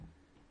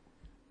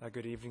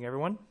Good evening,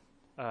 everyone.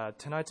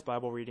 Tonight's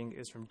Bible reading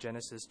is from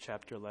Genesis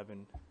chapter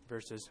 11,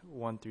 verses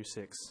 1 through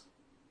 6.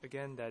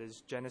 Again, that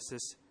is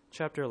Genesis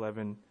chapter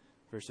 11,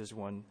 verses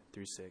 1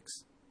 through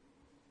 6.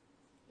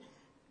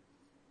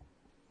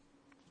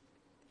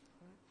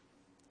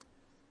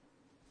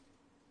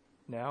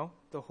 Now,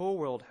 the whole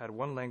world had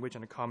one language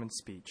and a common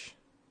speech.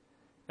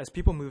 As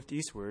people moved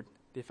eastward,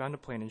 they found a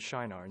plain in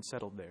Shinar and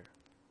settled there.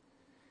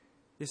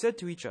 They said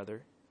to each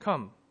other,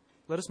 "Come,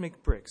 let us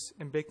make bricks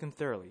and bake them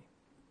thoroughly."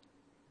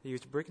 They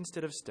used brick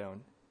instead of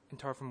stone, and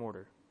tar for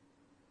mortar.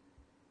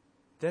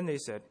 Then they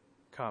said,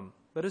 "Come,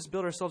 let us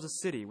build ourselves a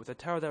city with a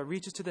tower that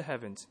reaches to the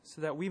heavens, so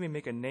that we may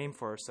make a name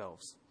for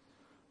ourselves.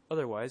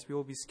 Otherwise we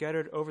will be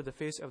scattered over the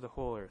face of the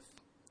whole earth."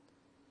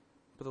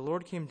 But the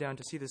Lord came down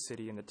to see the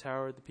city and the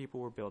tower the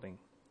people were building.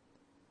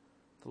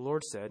 The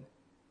Lord said,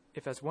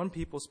 "If as one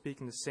people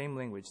speaking the same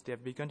language they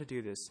have begun to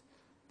do this,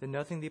 then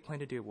nothing they plan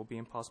to do will be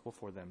impossible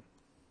for them."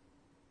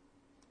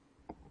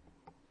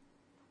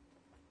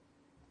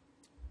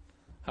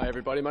 Hi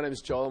everybody, my name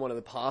is Joel. I'm one of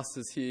the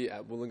pastors here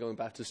at Wollongong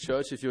Baptist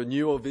Church. If you're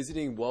new or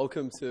visiting,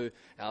 welcome to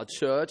our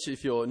church.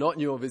 If you're not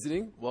new or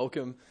visiting,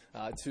 welcome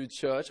to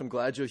church. I'm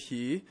glad you're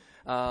here.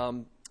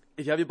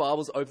 If you have your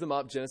Bibles, open them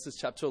up, Genesis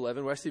chapter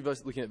 11. We're actually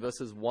looking at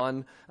verses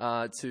 1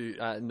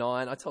 to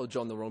 9. I told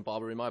John the wrong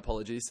Bible reading, my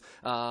apologies.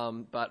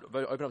 But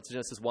open up to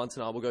Genesis 1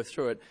 tonight. We'll go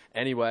through it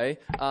anyway.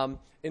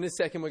 In a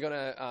second, we're going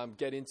to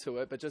get into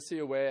it. But just so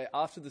you're aware,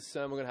 after the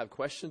sermon, we're going to have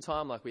question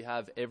time like we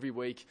have every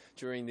week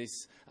during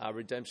this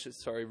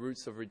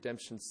Roots of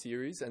Redemption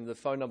series. And the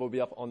phone number will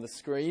be up on the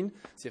screen.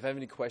 So if you have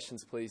any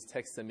questions, please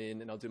text them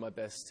in and I'll do my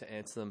best to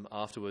answer them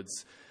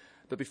afterwards.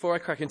 But before I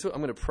crack into it,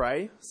 I'm going to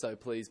pray. So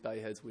please bow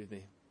your heads with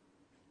me.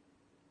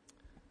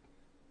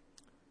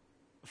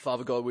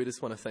 Father God, we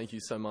just want to thank you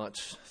so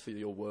much for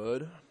your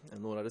word.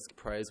 And Lord, I just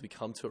pray as we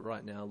come to it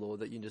right now, Lord,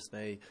 that you just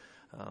may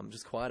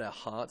just quiet our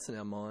hearts and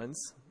our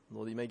minds.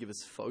 Lord, you may give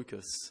us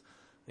focus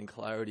and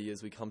clarity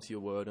as we come to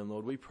your word. And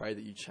Lord, we pray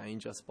that you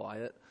change us by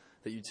it,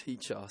 that you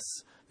teach us,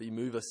 that you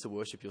move us to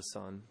worship your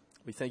Son.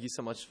 We thank you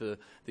so much for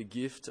the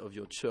gift of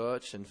your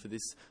church and for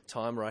this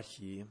time right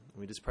here. And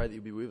we just pray that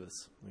you'll be with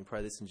us. And we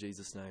pray this in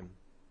Jesus' name.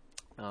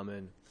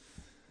 Amen.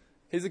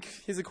 Here's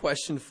a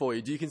question for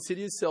you. Do you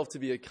consider yourself to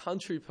be a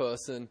country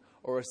person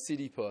or a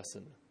city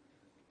person?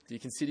 Do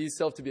you consider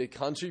yourself to be a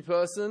country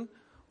person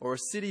or a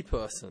city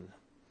person?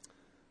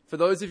 For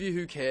those of you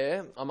who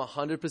care, I'm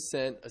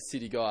 100% a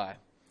city guy.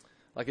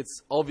 Like,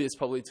 it's obvious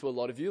probably to a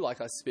lot of you.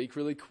 Like, I speak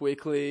really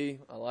quickly.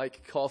 I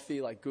like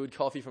coffee, like good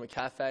coffee from a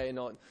cafe,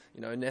 not,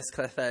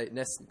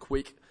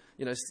 Nesquik,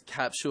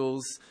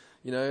 capsules.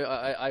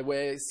 I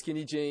wear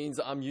skinny jeans.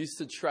 I'm used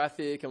to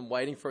traffic. I'm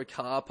waiting for a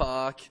car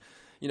park.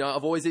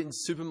 I've always eaten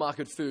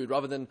supermarket food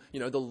rather than,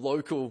 the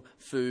local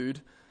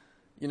food.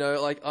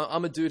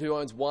 I'm a dude who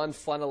owns one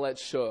flannelette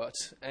shirt.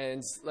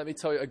 And let me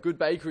tell you, a good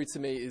bakery to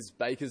me is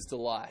Baker's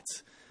Delight.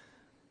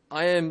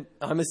 I'm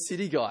a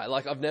city guy.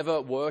 Like, I've never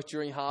worked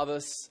during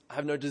harvest. I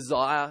have no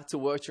desire to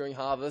work during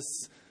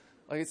harvest.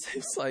 Like, it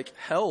seems like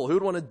hell. Who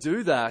would want to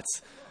do that?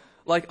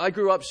 Like, I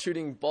grew up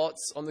shooting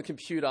bots on the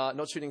computer,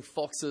 not shooting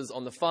foxes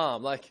on the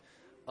farm. Like,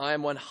 I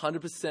am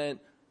 100%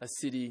 a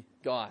city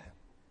guy.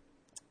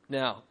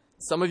 Now,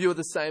 some of you are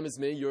the same as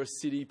me. You're a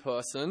city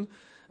person,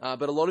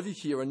 but a lot of you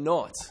here are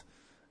not.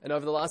 And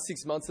over the last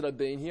 6 months that I've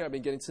been here, I've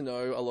been getting to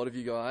know a lot of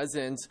you guys.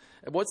 And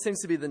what seems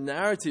to be the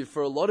narrative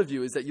for a lot of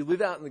you is that you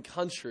live out in the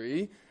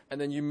country and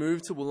then you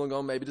move to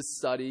Wollongong maybe to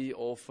study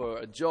or for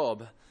a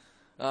job.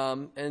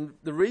 And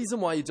the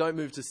reason why you don't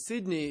move to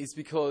Sydney is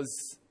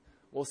because,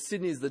 well,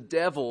 Sydney is the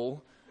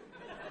devil.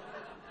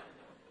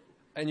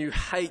 And you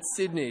hate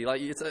Sydney. Like,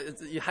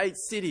 you hate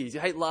cities. You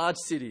hate large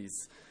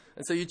cities.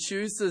 And so you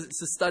choose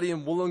to study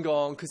in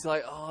Wollongong because you're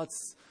like,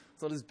 it's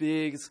not as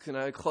big. It's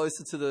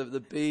closer to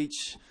the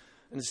beach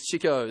and it's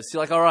chicos.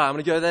 You're like, all right, I'm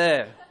going to go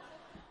there.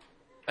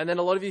 And then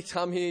a lot of you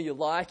come here, you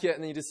like it,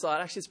 and then you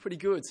decide, actually, it's pretty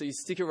good. So you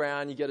stick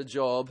around, you get a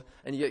job,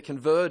 and you get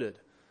converted.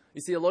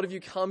 You see, a lot of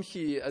you come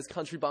here as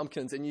country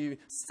bumpkins and you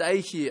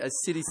stay here as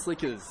city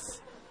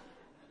slickers.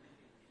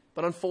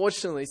 But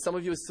unfortunately, some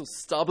of you are still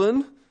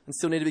stubborn and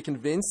still need to be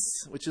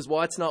convinced, which is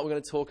why tonight we're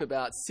going to talk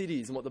about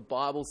cities and what the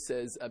Bible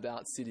says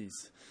about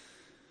cities.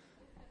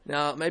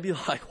 Now, maybe you're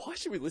like, why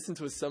should we listen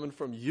to a sermon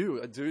from you,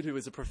 a dude who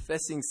is a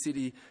professing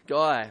city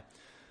guy?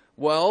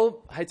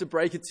 Well, I hate to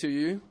break it to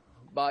you,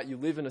 but you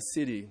live in a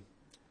city.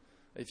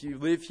 If you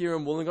live here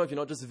in Wollongong, if you're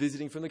not just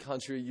visiting from the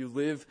country, you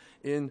live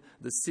in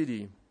the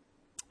city.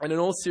 And in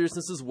all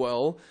seriousness as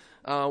well,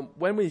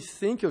 when we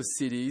think of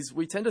cities,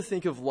 we tend to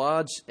think of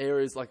large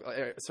areas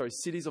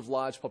cities of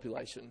large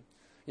population.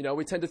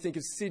 We tend to think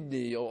of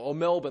Sydney or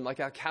Melbourne, like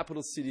our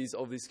capital cities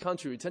of this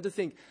country. We tend to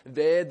think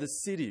they're the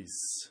cities.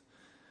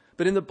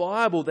 But in the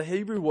Bible, the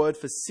Hebrew word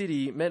for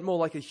city meant more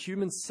like a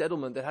human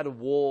settlement that had a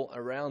wall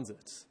around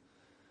it.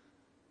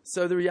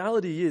 So the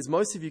reality is,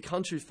 most of you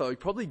country folk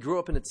probably grew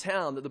up in a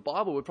town that the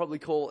Bible would probably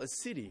call a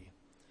city.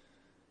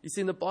 You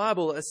see, in the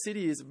Bible, a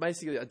city is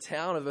basically a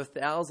town of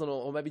 1,000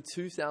 or maybe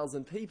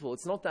 2,000 people.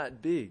 It's not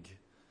that big.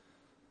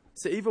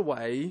 So either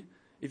way,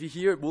 If you're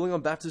here at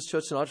Wollongong Baptist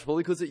Church tonight, it's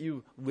probably because that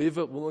you live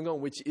at Wollongong,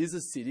 which is a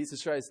city. It's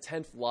Australia's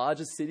 10th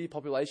largest city,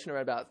 population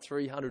around about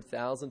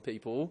 300,000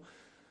 people.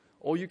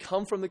 Or you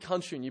come from the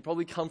country and you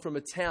probably come from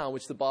a town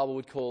which the Bible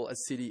would call a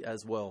city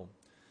as well.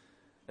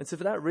 And so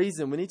for that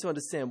reason, we need to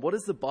understand, what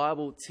does the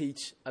Bible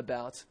teach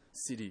about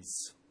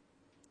cities?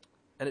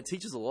 And it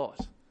teaches a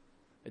lot.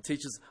 It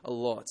teaches a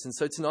lot. And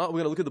so tonight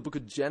we're going to look at the book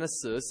of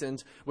Genesis,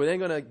 and we're then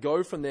going to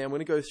go from there, and we're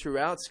going to go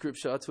throughout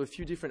Scripture to a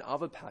few different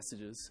other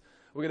passages.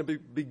 We're going to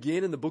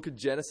begin in the book of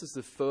Genesis,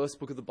 the first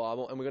book of the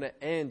Bible, and we're going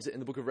to end in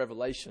the book of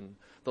Revelation,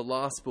 the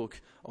last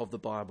book of the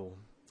Bible.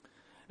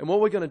 And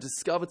what we're going to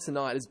discover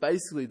tonight is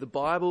basically the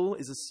Bible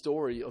is a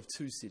story of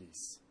two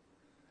cities.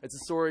 It's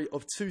a story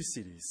of two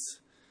cities.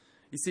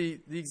 You see,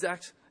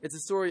 it's a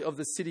story of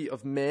the city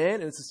of man,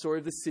 and it's a story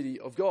of the city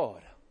of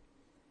God.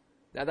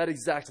 Now, that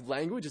exact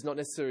language is not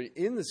necessarily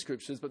in the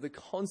Scriptures, but the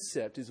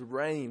concept is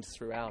reigned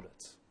throughout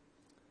it.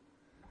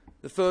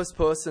 The first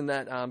person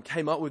that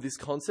came up with this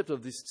concept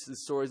of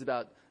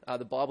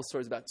the Bible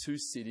stories about two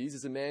cities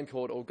is a man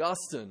called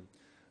Augustine,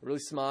 a really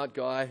smart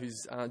guy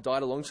who's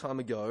died a long time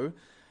ago.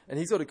 And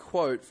he's got a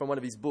quote from one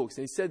of his books,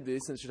 and he said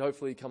this, and it should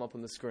hopefully come up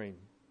on the screen.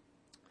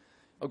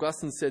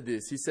 Augustine said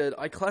this. He said,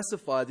 "I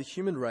classify the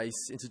human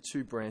race into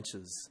two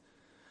branches.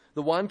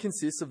 The one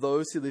consists of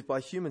those who live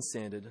by human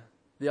standard,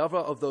 the other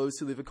of those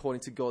who live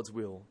according to God's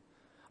will.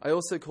 I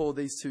also call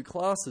these two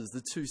classes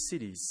the two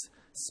cities,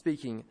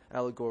 speaking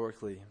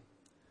allegorically.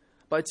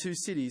 By two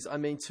cities, I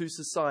mean two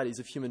societies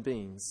of human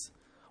beings,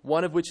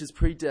 one of which is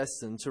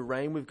predestined to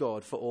reign with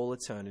God for all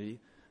eternity,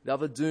 the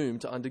other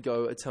doomed to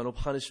undergo eternal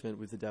punishment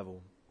with the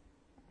devil."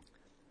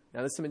 Now,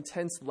 there's some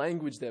intense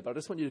language there, but I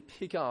just want you to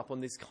pick up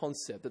on this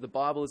concept that the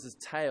Bible is a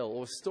tale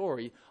or a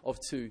story of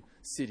two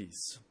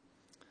cities.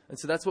 And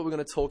so that's what we're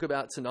going to talk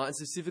about tonight. And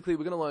specifically,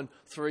 we're going to learn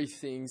three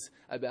things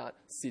about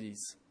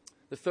cities.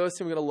 The first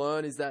thing we're going to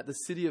learn is that the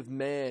city of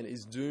man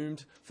is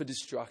doomed for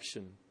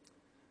destruction.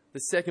 The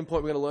second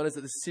point we're going to learn is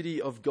that the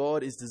city of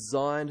God is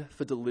designed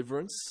for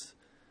deliverance.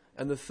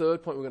 And the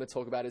third point we're going to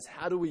talk about is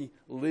how do we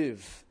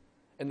live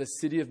in the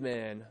city of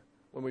man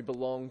when we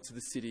belong to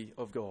the city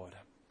of God.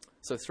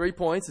 So 3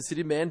 points: the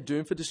city of man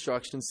doomed for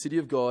destruction, city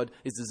of God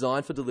is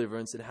designed for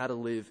deliverance, and how to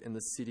live in the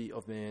city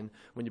of man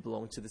when you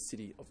belong to the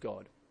city of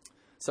God.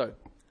 So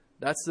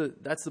that's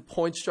the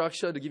point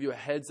structure to give you a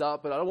heads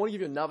up, but I want to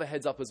give you another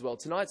heads up as well.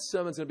 Tonight's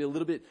sermon is going to be a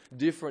little bit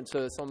different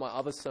to some of my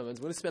other sermons.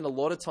 We're going to spend a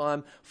lot of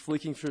time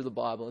flicking through the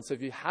Bible, and so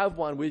if you have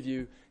one with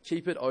you,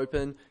 keep it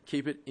open,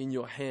 keep it in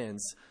your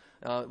hands.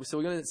 So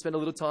we're going to spend a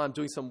little time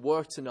doing some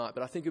work tonight,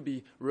 but I think it would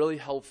be really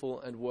helpful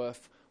and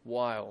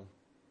worthwhile.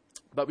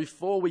 But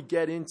before we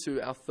get into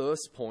our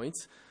first point,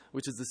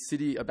 which is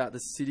about the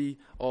city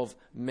of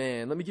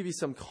man, let me give you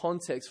some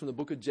context from the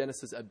book of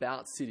Genesis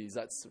about cities.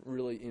 That's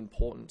really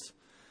important.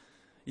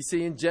 You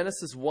see, in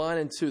Genesis 1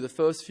 and 2, the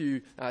first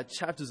few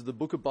chapters of the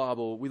book of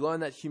Bible, we learn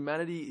that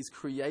humanity is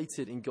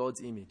created in God's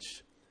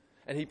image.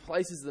 And he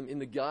places them in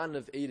the Garden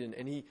of Eden,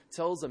 and he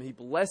tells them, he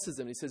blesses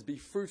them, and he says, "Be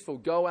fruitful,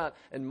 go out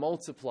and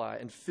multiply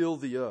and fill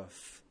the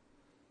earth."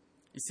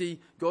 You see,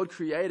 God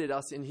created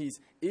us in his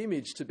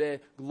image to bear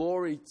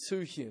glory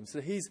to him, so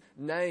that his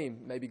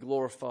name may be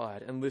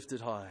glorified and lifted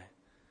high.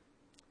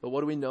 But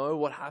what do we know?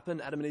 What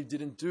happened? Adam and Eve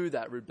didn't do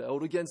that,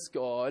 rebelled against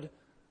God,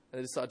 and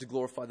they decided to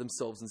glorify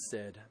themselves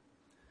instead.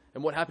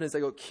 And what happened is they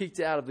got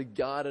kicked out of the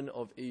Garden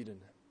of Eden.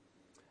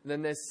 And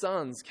then their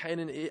sons, Cain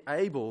and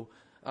Abel,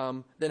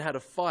 then had a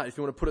fight, if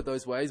you want to put it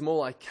those ways. More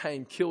like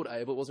Cain killed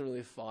Abel. It wasn't really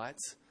a fight.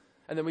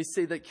 And then we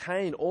see that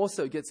Cain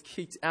also gets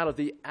kicked out of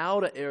the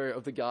outer area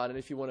of the garden,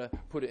 if you want to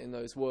put it in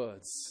those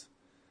words.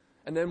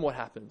 And then what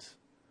happened?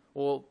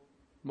 Well,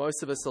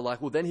 most of us are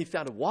like, well, then he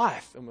found a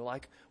wife. And we're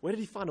like, where did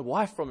he find a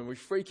wife from? And we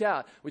freak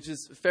out, which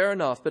is fair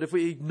enough. But if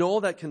we ignore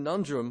that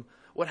conundrum,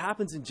 what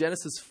happens in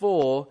Genesis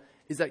 4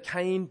 is that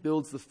Cain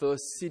builds the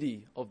first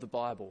city of the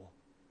Bible.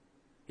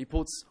 He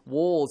puts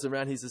walls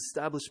around his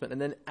establishment.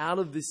 And then out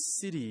of this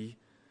city,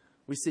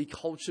 we see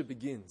culture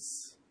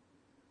begins.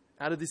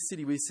 Out of this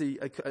city, we see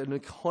an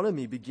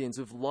economy begins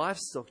with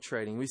livestock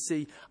trading. We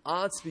see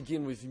arts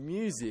begin with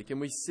music,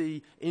 and we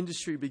see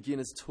industry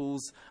begin as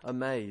tools are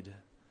made.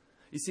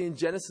 You see, in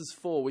Genesis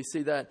 4, we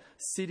see that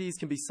cities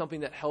can be something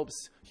that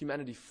helps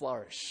humanity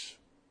flourish.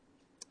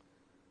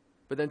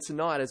 But then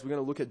tonight, as we're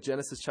going to look at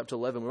Genesis chapter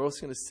 11, we're also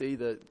going to see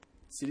that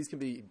cities can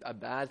be a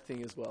bad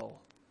thing as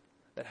well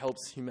that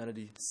helps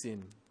humanity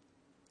sin.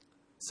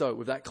 So,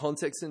 with that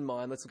context in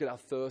mind, let's look at our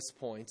first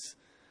point.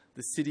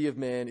 The city of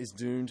man is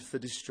doomed for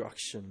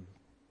destruction.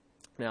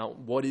 Now,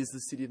 what is the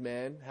city of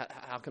man?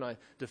 How can I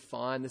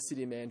define the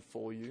city of man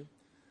for you?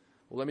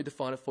 Well, let me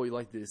define it for you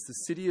like this. The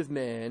city of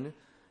man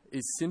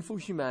is sinful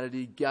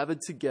humanity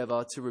gathered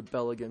together to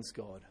rebel against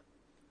God.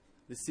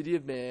 The city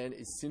of man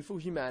is sinful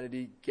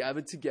humanity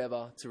gathered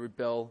together to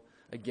rebel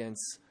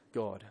against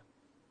God.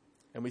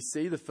 And we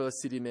see the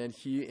first city of man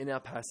here in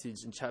our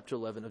passage in chapter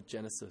 11 of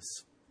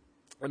Genesis.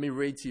 Let me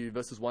read to you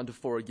verses 1 to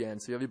 4 again.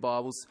 So you have your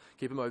Bibles,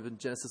 keep them open.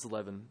 Genesis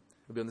 11,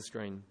 it'll be on the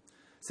screen.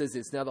 It says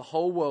this: "Now the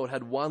whole world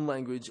had one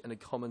language and a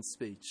common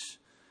speech.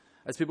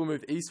 As people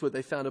moved eastward,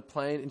 they found a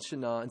plain in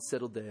Shinar and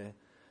settled there.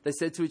 They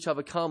said to each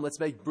other, "Come, let's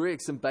make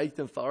bricks and bake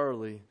them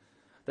thoroughly."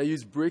 They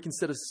used brick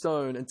instead of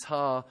stone and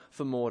tar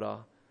for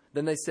mortar.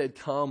 Then they said,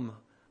 "Come,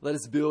 let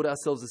us build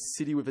ourselves a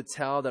city with a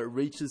tower that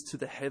reaches to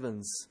the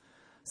heavens,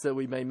 so that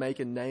we may make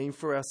a name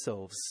for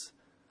ourselves.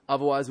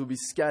 Otherwise, we'll be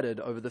scattered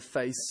over the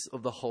face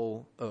of the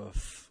whole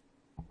earth."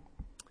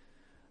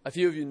 A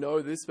few of you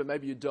know this, but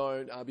maybe you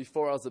don't.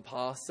 Before I was a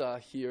pastor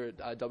here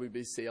at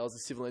WBC, I was a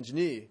civil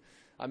engineer.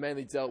 I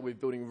mainly dealt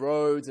with building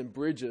roads and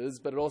bridges,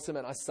 but it also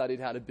meant I studied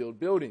how to build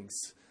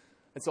buildings.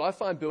 And so I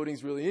find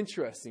buildings really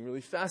interesting,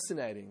 really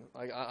fascinating.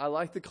 I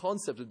like the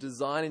concept of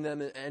designing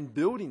them and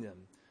building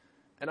them.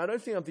 And I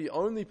don't think I'm the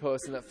only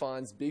person that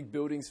finds big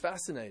buildings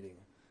fascinating.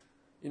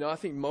 I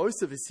think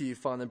most of us here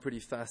find them pretty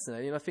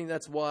fascinating. And I think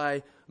that's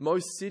why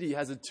most city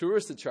has a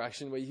tourist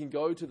attraction where you can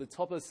go to the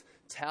topest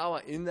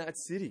tower in that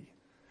city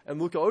and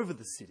look over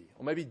the city,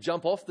 or maybe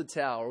jump off the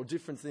tower, or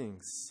different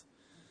things.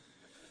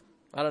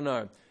 I don't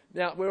know.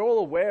 Now, we're all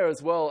aware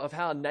as well of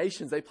how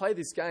nations, they play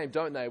this game,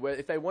 don't they? Where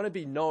if they want to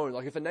be known,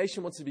 like if a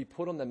nation wants to be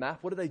put on the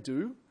map, what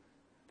do?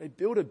 They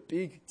build a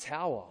big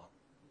tower.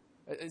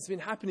 It's been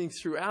happening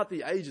throughout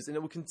the ages, and it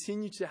will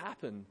continue to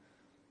happen.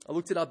 I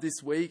looked it up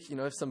this week,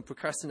 some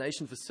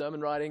procrastination for sermon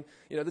writing.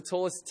 The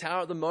tallest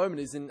tower at the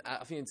moment is in,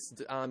 I think it's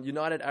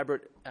United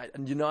Arab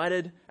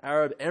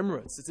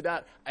Emirates. It's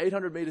about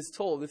 800 meters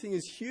tall. The thing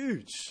is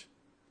huge.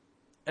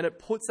 And it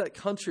puts that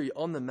country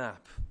on the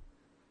map.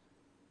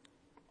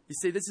 You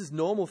see, this is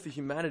normal for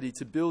humanity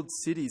to build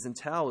cities and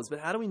towers, but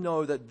how do we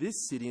know that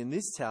this city and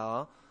this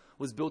tower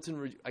was built in,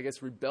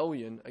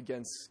 rebellion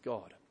against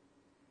God?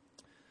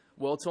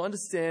 Well, to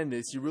understand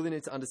this, you really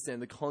need to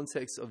understand the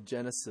context of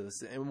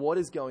Genesis and what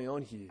is going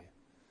on here.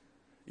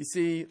 You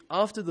see,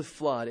 after the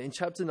flood, in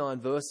chapter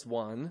 9, verse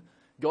 1,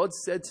 God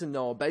said to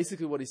Noah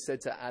basically what he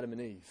said to Adam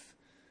and Eve.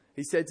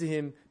 He said to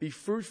him, "Be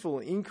fruitful,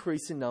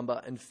 increase in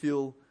number, and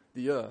fill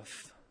the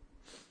earth."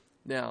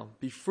 Now,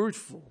 be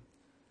fruitful.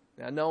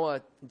 Now,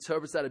 Noah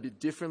interprets that a bit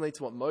differently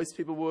to what most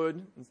people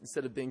would.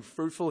 Instead of being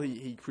fruitful,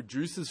 he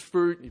produces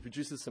fruit, he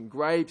produces some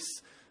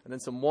grapes, and then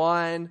some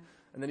wine,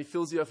 and then he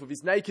fills the earth with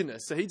his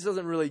nakedness. So he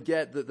doesn't really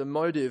get the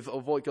motive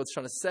of what God's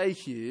trying to say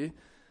here,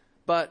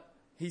 but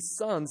his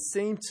sons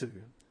seem to.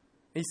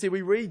 And you see,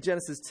 we read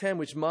Genesis 10,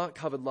 which Mark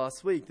covered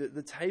last week,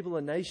 the table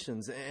of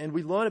nations, and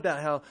we learn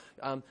about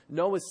how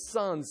Noah's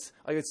sons,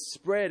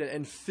 spread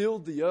and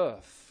filled the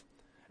earth.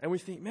 And we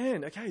think,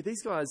 man, okay,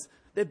 these guys,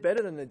 they're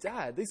better than their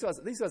dad. These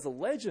guys are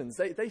legends.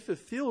 They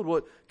fulfilled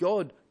what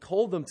God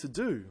called them to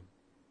do.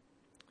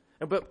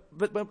 But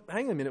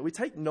hang on a minute. We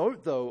take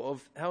note, though,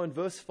 of how in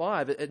verse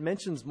 5 it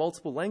mentions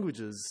multiple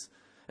languages.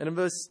 And in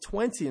verse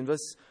 20 and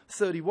verse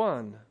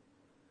 31.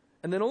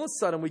 And then all of a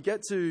sudden we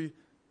get to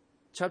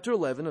chapter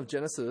 11 of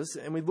Genesis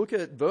and we look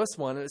at verse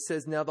 1 and it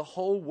says, "Now the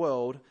whole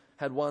world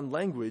had one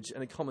language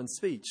and a common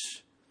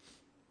speech."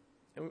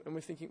 And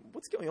we're thinking,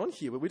 what's going on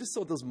here? We just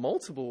saw there's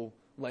multiple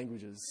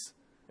languages.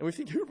 And we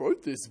think, who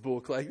wrote this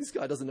book? This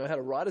guy doesn't know how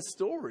to write a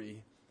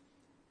story.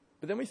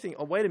 But then we think,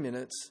 oh, wait a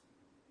minute.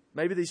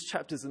 Maybe these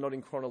chapters are not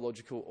in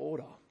chronological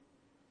order.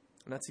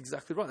 And that's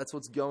exactly right. That's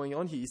what's going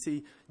on here. You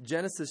see,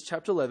 Genesis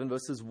chapter 11,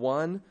 verses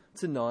 1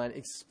 to 9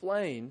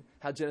 explain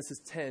how Genesis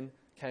 10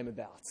 came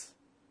about.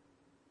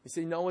 You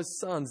see, Noah's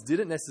sons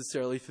didn't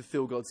necessarily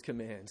fulfill God's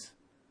command.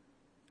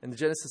 And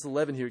Genesis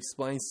 11 here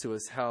explains to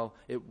us how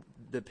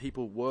the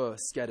people were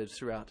scattered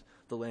throughout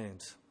the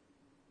land.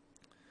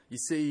 You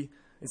see,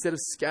 instead of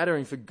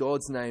scattering for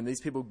God's name,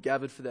 these people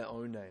gathered for their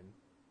own name.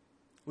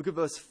 Look at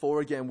verse 4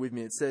 again with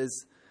me. It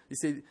says, you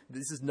see,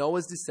 this is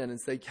Noah's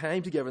descendants. They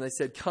came together and they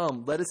said,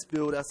 "Come, let us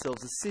build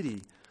ourselves a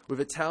city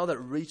with a tower that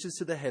reaches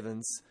to the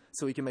heavens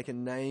so we can make a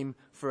name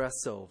for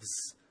ourselves.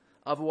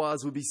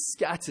 Otherwise, we'll be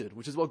scattered,"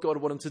 which is what God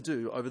wanted them to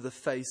do, "over the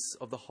face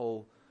of the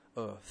whole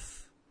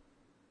earth."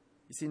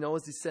 You see,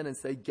 Noah's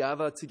descendants, they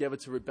gather together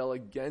to rebel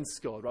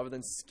against God rather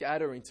than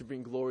scattering to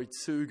bring glory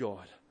to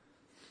God.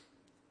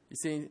 You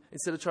see,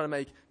 instead of trying to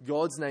make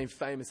God's name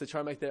famous, they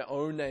try to make their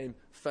own name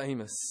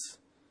famous.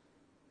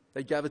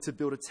 They gather to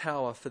build a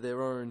tower for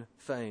their own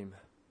fame.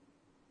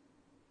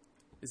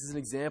 This is an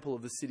example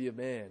of the city of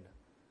man,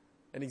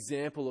 an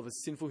example of a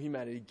sinful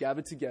humanity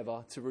gathered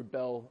together to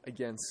rebel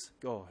against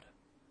God.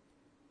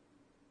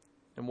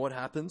 And what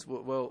happened?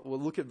 Well,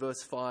 look at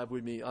verse 5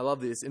 with me. I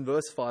love this. In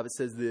verse 5 it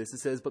says this. It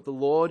says, "But the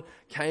Lord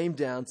came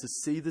down to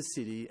see the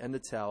city and the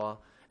tower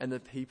and the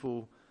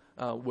people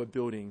were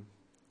building."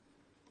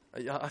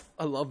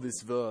 I love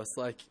this verse.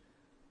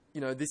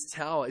 This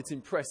tower, it's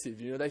impressive.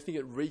 They think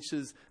it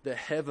reaches the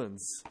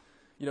heavens.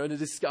 The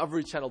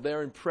Discovery Channel,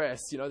 they're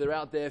impressed. They're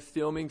out there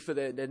filming for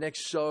their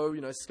next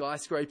show,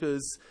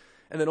 skyscrapers.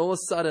 And then all of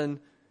a sudden,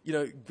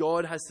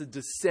 God has to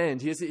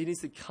descend. He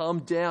needs to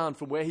come down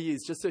from where he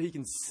is just so he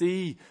can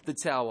see the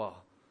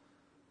tower.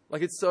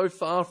 It's so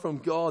far from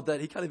God that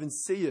he can't even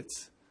see it.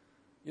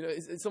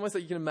 It's almost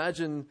like you can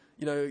imagine,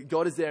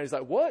 God is there and he's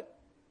like, "What?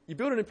 You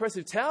built an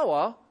impressive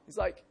tower?" He's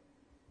like,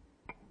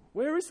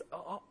 "Where is...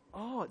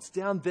 Oh, it's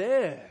down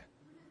there."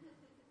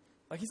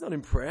 He's not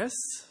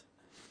impressed.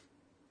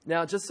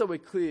 Now, just so we're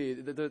clear,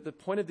 the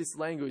point of this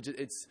language,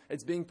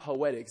 it's being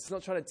poetic. It's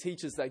not trying to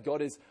teach us that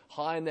God is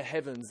high in the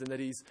heavens and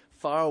that he's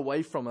far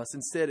away from us.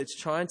 Instead, it's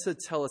trying to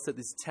tell us that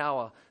this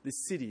tower,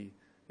 this city,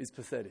 is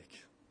pathetic.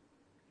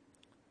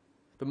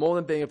 But more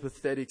than being a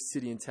pathetic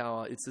city and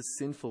tower, it's a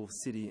sinful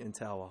city and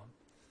tower.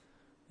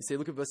 You see,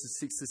 look at verses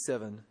 6 to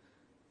 7.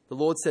 The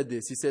Lord said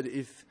this. He said,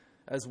 if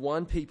as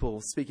one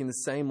people speaking the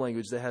same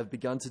language they have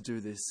begun to do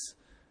this,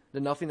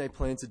 then nothing they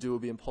plan to do will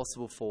be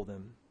impossible for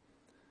them.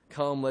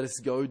 Come, let us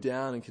go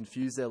down and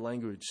confuse their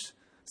language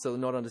so they'll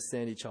not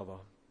understand each other.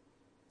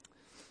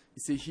 You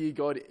see, here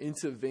God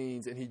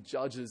intervenes and he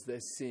judges their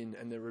sin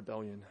and their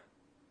rebellion.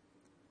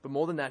 But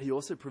more than that, he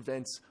also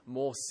prevents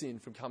more sin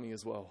from coming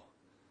as well.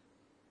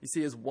 You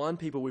see, as one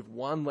people with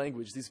one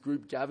language, this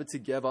group gathered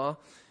together,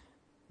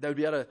 they would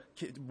be able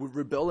to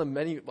rebel in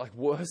many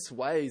worse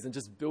ways than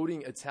just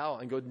building a tower,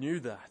 and God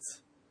knew that.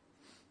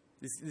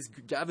 This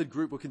gathered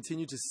group will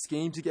continue to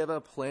scheme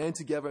together, plan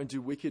together, and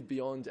do wicked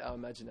beyond our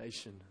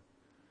imagination.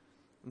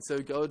 And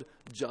so God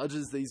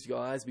judges these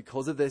guys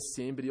because of their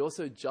sin, but he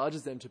also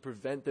judges them to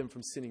prevent them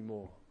from sinning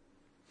more.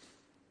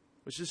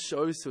 Which just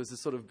shows to us the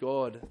sort of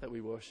God that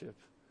we worship.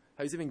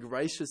 How he's even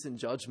gracious in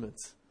judgment.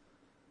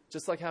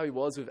 Just like how he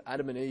was with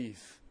Adam and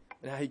Eve.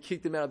 And how he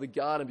kicked them out of the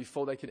garden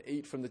before they could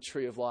eat from the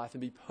tree of life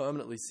and be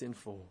permanently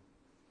sinful.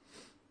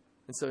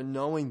 And so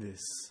knowing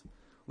this,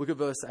 look at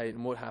verse 8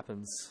 and what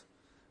happens.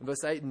 In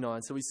verse 8 and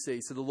 9, so we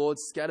see, so the Lord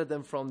scattered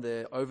them from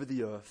there over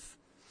the earth.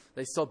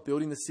 They stopped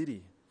building the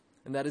city.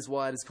 And that is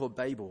why it is called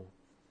Babel,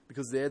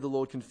 because there the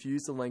Lord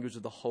confused the language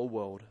of the whole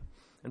world.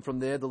 And from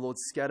there the Lord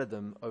scattered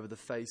them over the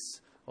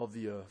face of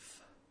the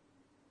earth.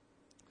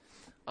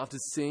 After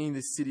seeing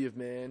this city of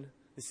man,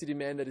 the city of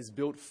man that is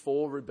built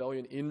for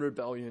rebellion, in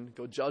rebellion,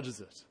 God judges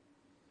it.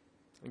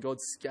 And God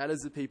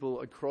scatters the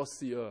people across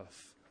the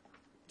earth,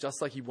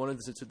 just like he wanted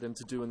them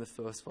to do in the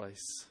first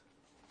place.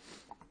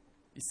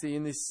 You see,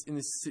 in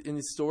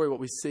this story, what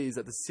we see is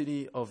that the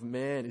city of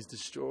man is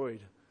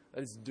destroyed,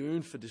 that it's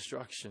doomed for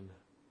destruction.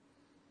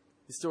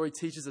 This story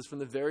teaches us from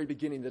the very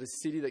beginning that a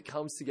city that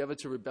comes together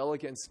to rebel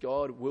against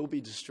God will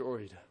be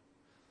destroyed.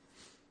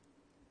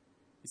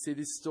 You see,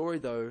 this story,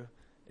 though,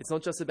 it's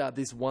not just about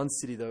this one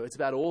city, though. It's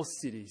about all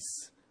cities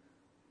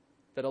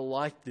that are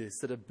like this,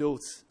 that are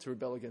built to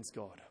rebel against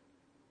God.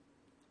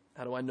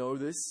 How do I know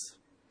this?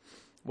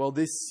 Well,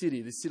 this city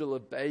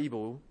of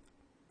Babel,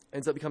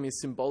 ends up becoming a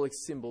symbolic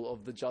symbol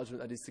of the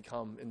judgment that is to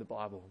come in the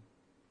Bible.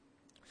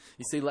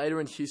 You see,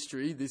 later in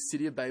history, this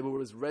city of Babel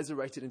was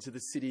resurrected into the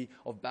city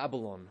of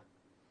Babylon.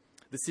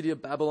 The city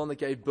of Babylon that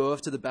gave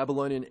birth to the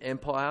Babylonian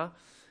Empire,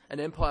 an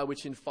empire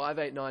which in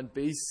 589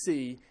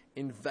 BC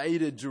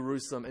invaded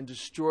Jerusalem and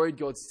destroyed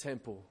God's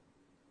temple.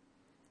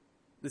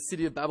 The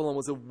city of Babylon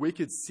was a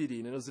wicked city,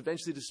 and it was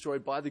eventually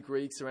destroyed by the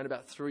Greeks around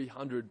about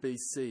 300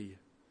 BC.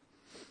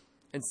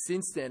 And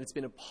since then, it's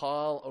been a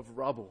pile of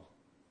rubble.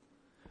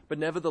 But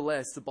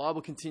nevertheless, the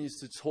Bible continues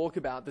to talk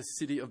about the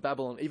city of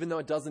Babylon, even though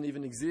it doesn't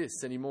even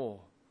exist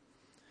anymore.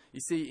 You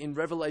see, in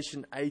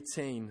Revelation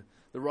 18,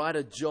 the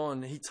writer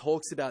John, he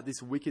talks about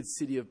this wicked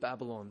city of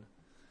Babylon.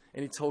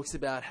 And he talks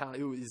about how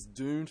it is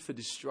doomed for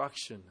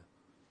destruction.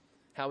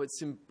 How it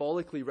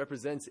symbolically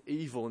represents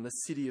evil in the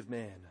city of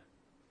man.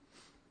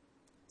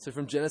 So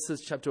from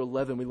Genesis chapter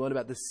 11, we learn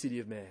about the city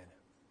of man.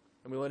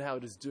 And we learn how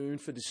it is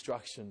doomed for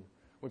destruction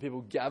when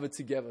people gather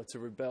together to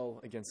rebel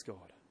against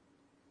God.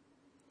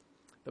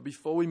 But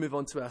before we move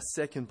on to our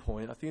second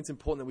point, I think it's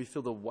important that we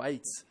feel the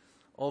weight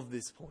of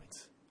this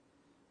point.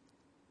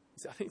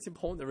 See, I think it's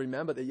important to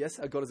remember that, yes,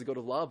 our God is a God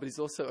of love, but he's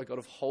also a God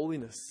of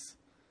holiness.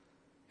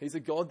 He's a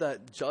God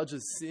that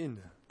judges sin.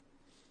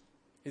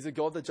 He's a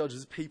God that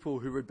judges people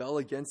who rebel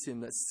against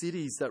him, that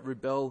cities that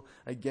rebel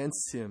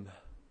against him.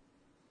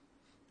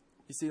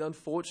 You see, the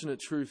unfortunate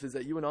truth is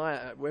that you and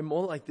I, we're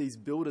more like these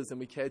builders than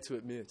we care to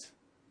admit.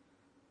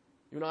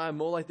 You and I are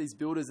more like these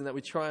builders in that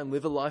we try and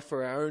live a life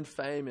for our own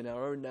fame and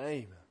our own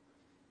name,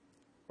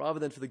 rather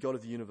than for the God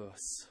of the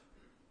universe.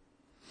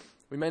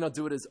 We may not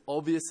do it as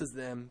obvious as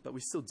them, but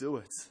we still do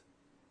it.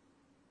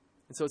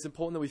 And so it's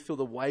important that we feel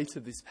the weight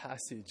of this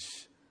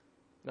passage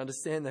and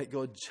understand that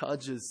God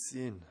judges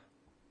sin.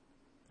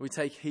 We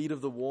take heed of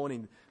the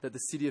warning that the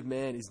city of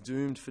man is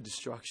doomed for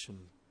destruction.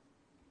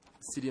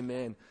 The city of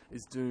man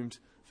is doomed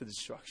for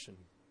destruction.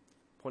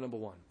 Point number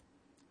one.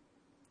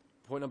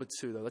 Point number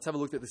two, though. Let's have a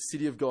look at the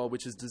city of God,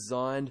 which is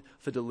designed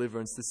for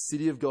deliverance. The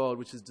city of God,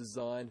 which is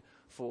designed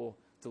for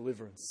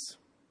deliverance.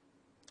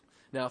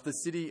 Now, if the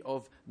city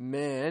of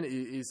man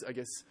is, I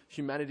guess,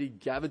 humanity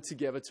gathered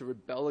together to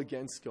rebel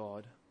against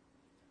God,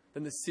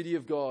 then the city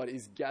of God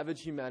is gathered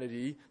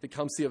humanity that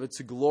comes together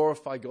to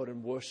glorify God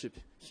and worship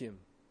him.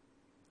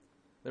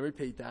 Let me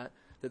repeat that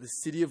the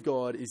city of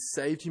God is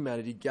saved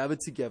humanity gathered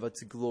together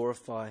to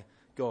glorify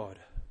God.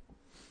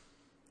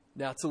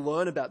 Now, to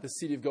learn about the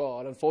city of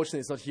God, unfortunately,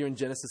 it's not here in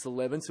Genesis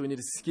 11, so we need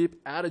to skip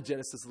out of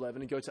Genesis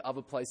 11 and go to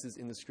other places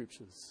in the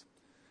scriptures.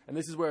 And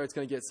this is where it's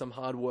going to get some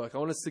hard work. I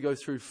want us to go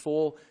through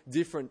 4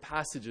 different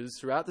passages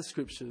throughout the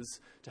scriptures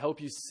to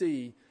help you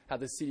see how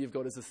the city of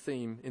God is a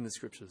theme in the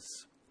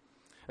scriptures.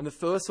 And the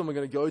first one we're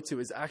going to go to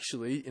is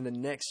actually in the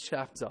next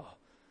chapter,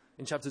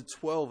 in chapter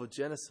 12 of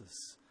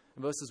Genesis,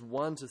 in verses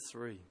 1 to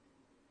 3.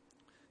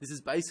 This is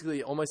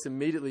basically almost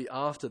immediately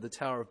after the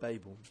Tower of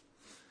Babel.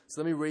 So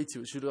let me read to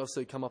you. It should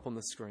also come up on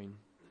the screen.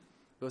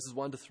 Verses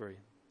 1 to 3.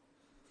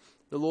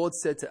 The Lord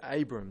said to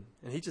Abram,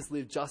 and he just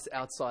lived just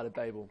outside of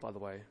Babel, by the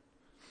way,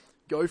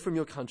 "Go from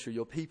your country,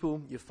 your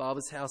people, your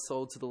father's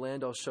household, to the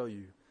land I'll show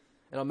you,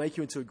 and I'll make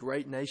you into a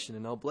great nation,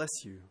 and I'll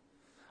bless you.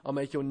 I'll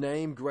make your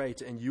name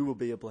great, and you will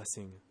be a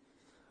blessing.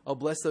 I'll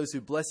bless those who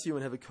bless you,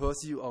 and whoever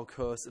curses you, I'll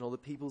curse, and all the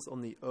peoples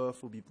on the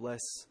earth will be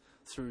blessed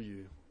through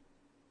you."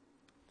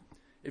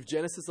 If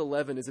Genesis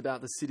 11 is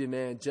about the city of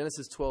man,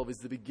 Genesis 12 is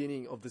the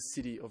beginning of the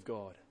city of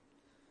God.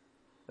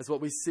 As what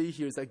we see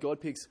here is that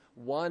God picks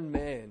one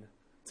man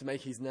to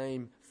make his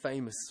name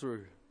famous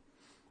through.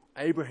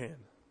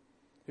 Abraham,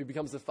 who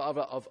becomes the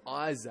father of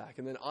Isaac,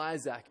 and then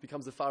Isaac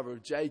becomes the father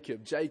of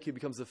Jacob. Jacob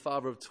becomes the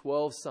father of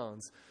 12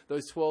 sons.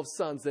 Those 12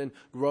 sons then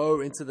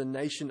grow into the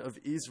nation of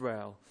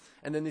Israel.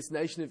 And then this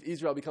nation of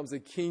Israel becomes a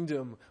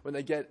kingdom when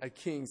they get a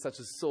king such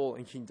as Saul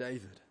and King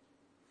David.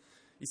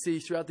 You see,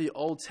 throughout the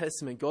Old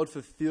Testament, God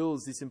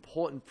fulfills this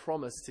important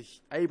promise to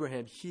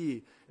Abraham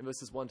here in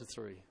verses 1 to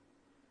 3.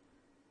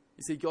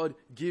 You see, God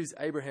gives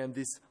Abraham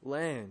this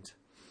land.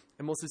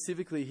 And more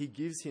specifically, he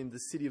gives him the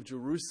city of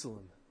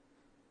Jerusalem.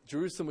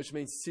 Jerusalem, which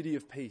means city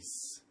of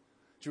peace.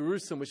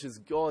 Jerusalem, which is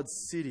God's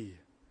city.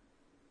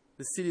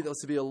 The city that was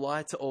to be a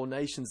light to all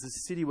nations. The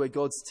city where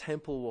God's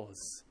temple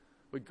was,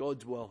 where God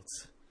dwelt.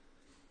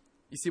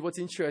 You see, what's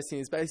interesting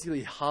is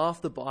basically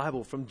half the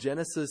Bible, from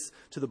Genesis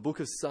to the book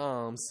of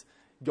Psalms,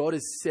 God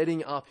is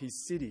setting up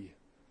his city.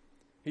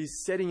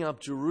 He's setting up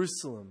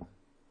Jerusalem,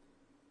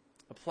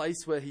 a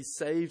place where his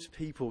saved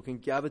people can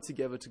gather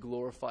together to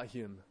glorify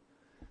him.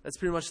 That's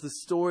pretty much the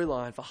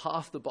storyline for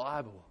half the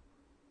Bible.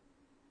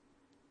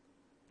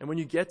 And when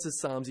you get to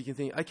Psalms, you can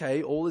think,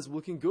 okay, all is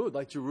looking good.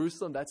 Like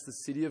Jerusalem, that's the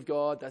city of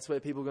God. That's where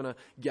people are going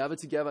to gather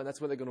together, and that's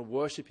where they're going to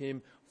worship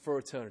him for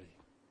eternity.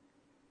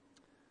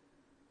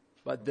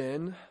 But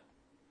then,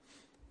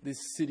 this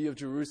city of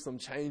Jerusalem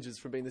changes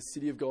from being the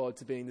city of God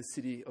to being the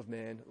city of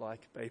man,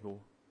 like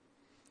Babel.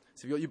 So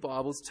if you've got your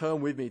Bibles,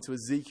 turn with me to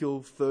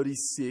Ezekiel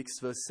 36,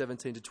 verse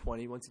 17 to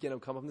 20. Once again, it'll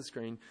come up on the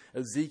screen.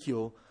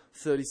 Ezekiel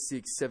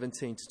 36,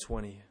 17 to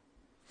 20.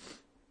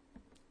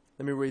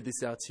 Let me read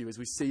this out to you as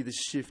we see this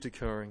shift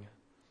occurring.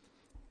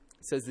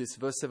 It says this,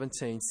 verse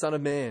 17, "Son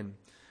of man,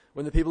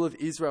 when the people of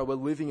Israel were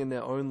living in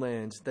their own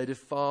land, they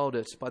defiled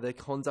it by their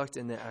conduct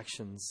and their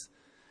actions.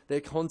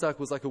 Their conduct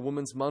was like a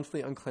woman's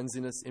monthly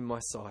uncleanness in my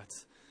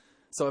sight.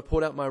 So I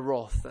poured out my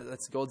wrath,"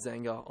 that's God's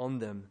anger, "on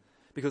them,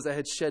 because they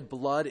had shed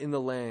blood in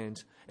the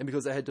land, and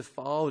because they had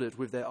defiled it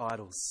with their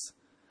idols.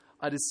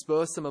 I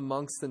dispersed them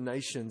amongst the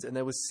nations, and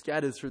they were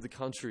scattered through the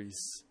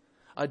countries.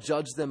 I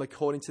judged them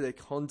according to their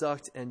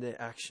conduct and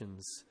their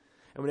actions.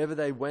 And whenever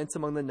they went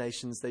among the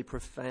nations, they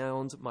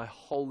profaned my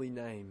holy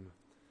name.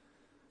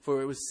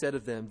 For it was said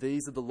of them,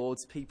 'These are the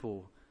Lord's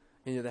people,'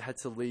 and yet they had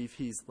to leave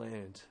his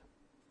land."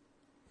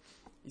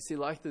 You see,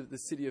 like the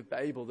city of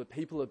Babel, the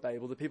people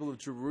of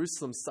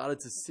Jerusalem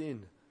started to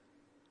sin.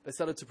 They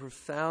started to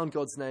profound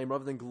God's name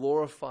rather than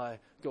glorify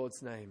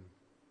God's name.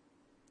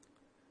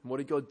 And what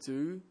did God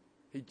do?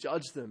 He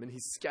judged them and he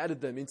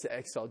scattered them into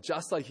exile,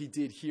 just like he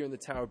did here in the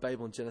Tower of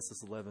Babel in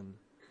Genesis 11.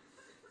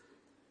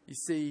 You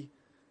see,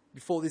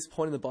 before this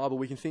point in the Bible,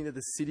 we can think that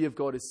the city of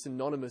God is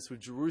synonymous with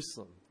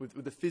Jerusalem,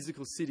 with the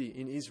physical city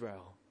in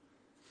Israel.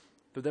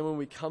 But then when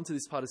we come to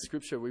this part of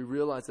Scripture, we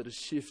realize that a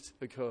shift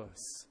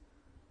occurs,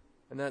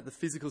 and that the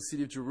physical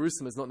city of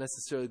Jerusalem is not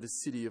necessarily the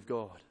city of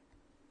God.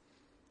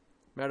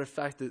 Matter of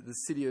fact, the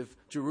city of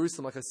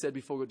Jerusalem, like I said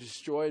before, got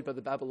destroyed by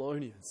the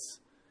Babylonians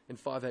in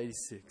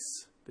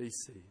 586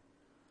 BC.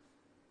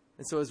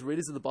 And so as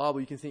readers of the Bible,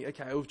 you can think,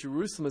 okay, well, if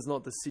Jerusalem is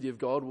not the city of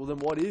God, well then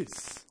what is?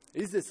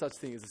 Is there such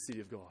thing as the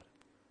city of God?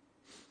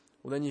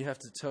 Well, then you have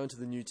to turn to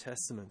the New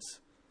Testament.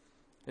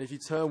 And if you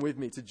turn with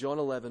me to John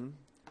 11,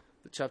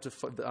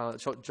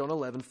 John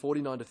 11,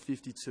 49 to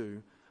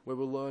 52, where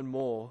we'll learn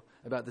more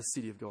about the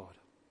city of God.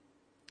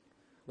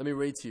 Let me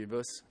read to you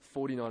verse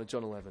 49 of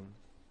John 11.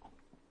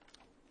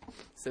 It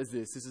says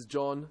this is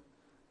John.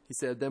 He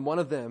said, "Then one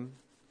of them,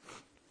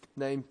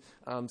 named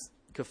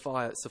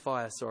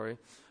Sapphira,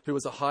 who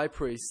was a high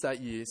priest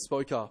that year,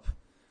 spoke up.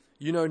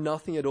 'You know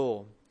nothing at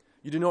all.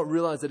 You do not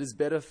realize that it is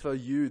better for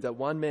you that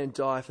one man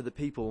die for the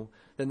people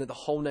than that the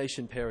whole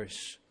nation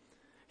perish.'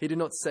 He did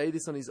not say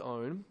this on his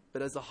own,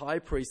 but as the high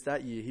priest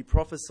that year, he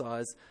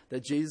prophesied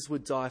that Jesus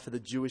would die for the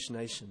Jewish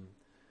nation.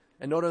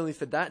 And not only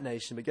for that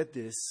nation, but get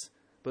this,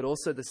 but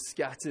also the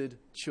scattered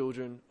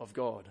children of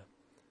God,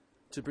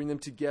 to bring them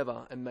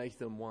together and make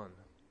them one."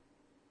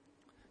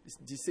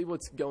 Do you see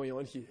what's going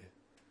on here?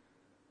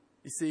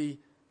 You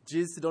see,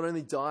 Jesus did not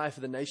only die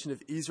for the nation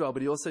of Israel,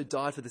 but he also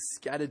died for the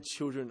scattered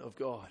children of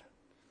God.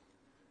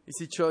 You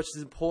see, church, it's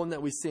important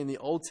that we see in the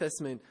Old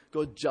Testament,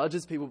 God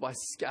judges people by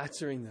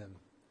scattering them.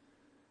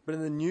 But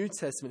in the New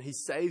Testament, he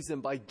saves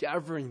them by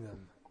gathering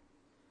them.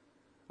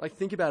 Like,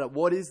 think about it.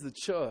 What is the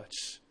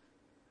church?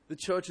 The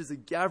church is a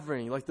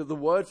gathering. Like the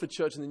word for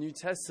church in the New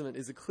Testament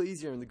is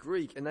ecclesia in the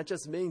Greek, and that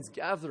just means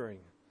gathering.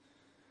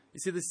 You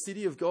see, the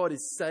city of God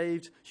is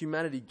saved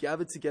humanity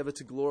gathered together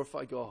to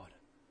glorify God.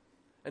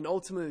 And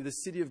ultimately, the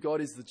city of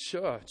God is the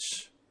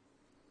church.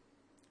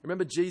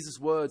 Remember Jesus'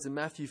 words in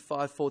Matthew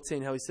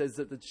 5:14, how he says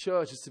that the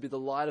church is to be the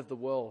light of the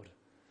world,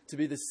 to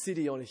be the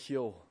city on a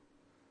hill.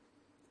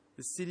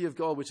 The city of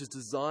God, which is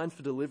designed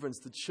for deliverance,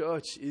 the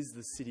church is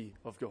the city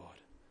of God,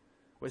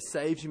 where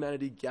saved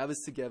humanity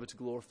gathers together to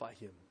glorify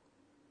him.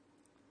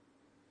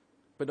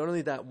 But not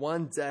only that,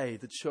 one day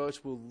the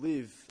church will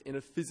live in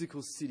a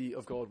physical city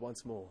of God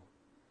once more.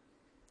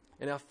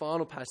 In our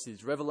final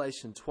passage,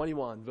 Revelation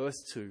 21, verse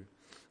 2,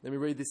 let me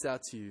read this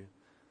out to you.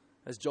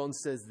 As John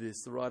says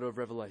this, the writer of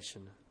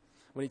Revelation,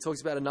 when he talks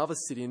about another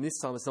city, and this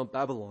time it's not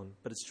Babylon,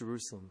 but it's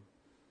Jerusalem.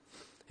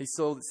 He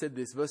said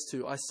this, verse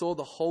 2, I saw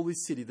the holy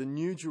city, the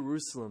new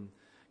Jerusalem,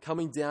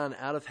 coming down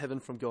out of heaven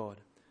from God,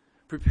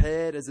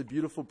 prepared as a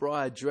beautiful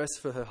bride dressed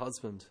for her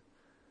husband.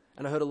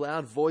 And I heard a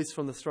loud voice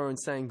from the throne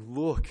saying,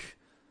 look,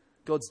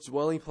 God's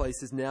dwelling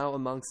place is now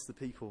amongst the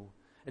people,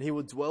 and he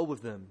will dwell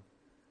with them.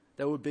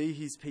 They will be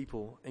his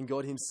people, and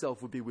God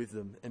himself will be with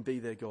them and be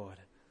their God.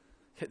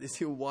 Get this,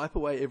 he'll wipe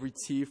away every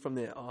tear from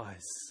their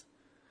eyes.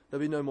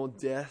 There'll be no more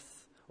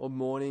death or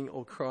mourning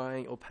or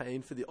crying or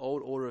pain, for the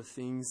old order of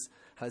things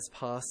has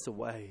passed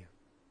away.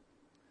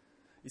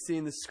 You see,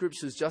 in the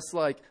scriptures, just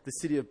like the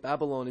city of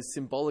Babylon is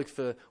symbolic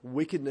for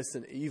wickedness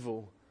and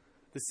evil,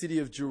 the city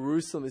of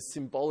Jerusalem is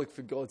symbolic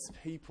for God's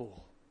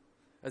people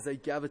as they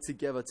gather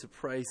together to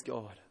praise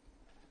God.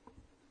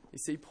 You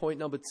see, point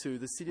number 2,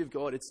 the city of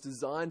God, it's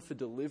designed for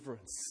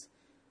deliverance.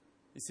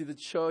 You see, the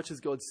church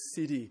is God's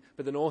city,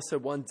 but then also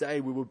one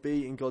day we will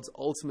be in God's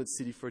ultimate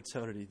city for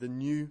eternity, the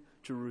new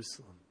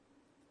Jerusalem.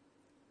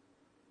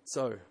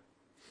 So,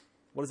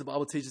 what does the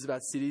Bible teach us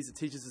about cities? It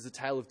teaches us a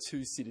tale of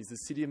two cities, the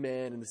city of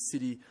man and the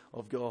city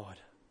of God.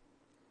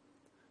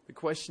 The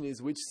question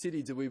is, which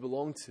city do we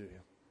belong to?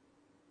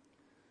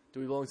 Do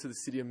we belong to the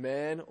city of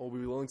man, or do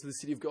we belong to the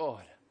city of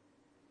God?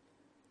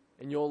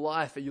 In your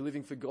life, are you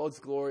living for God's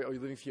glory, or are you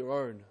living for your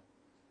own?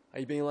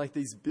 Are you being like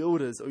these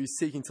builders, or are you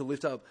seeking to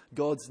lift up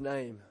God's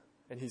name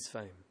and his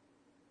fame?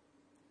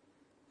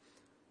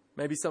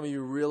 Maybe some of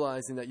you are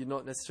realizing that you're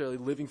not necessarily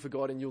living for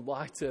God and you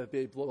like to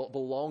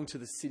belong to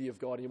the city of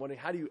God. And you're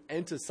wondering, how do you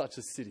enter such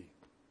a city?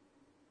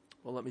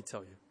 Well, let me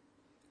tell you.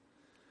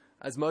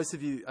 As most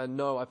of you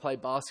know, I play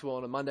basketball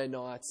on a Monday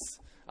nights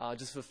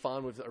just for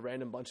fun with a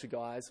random bunch of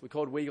guys. We're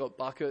called We Got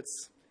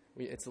Buckets.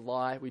 It's a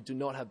lie. We do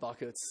not have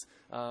buckets.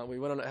 We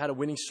had a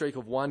winning streak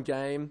of one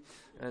game,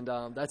 and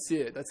that's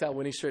it. That's our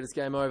winning streak. It's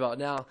game over.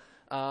 Now,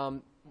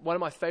 one of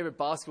my favorite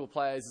basketball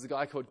players is a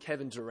guy called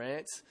Kevin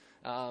Durant.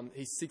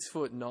 He's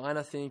 6'9",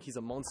 I think. He's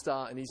a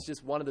monster, and he's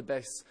just one of the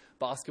best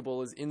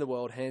basketballers in the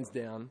world, hands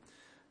down.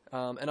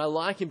 And I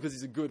like him because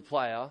he's a good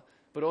player,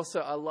 but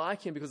also I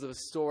like him because of a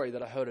story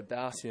that I heard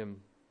about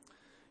him.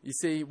 You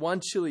see,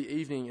 one chilly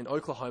evening in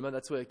Oklahoma,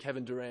 that's where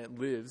Kevin Durant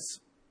lives,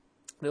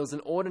 there was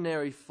an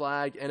ordinary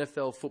flag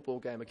NFL football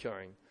game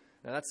occurring.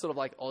 Now, that's sort of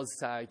like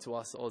OzTag to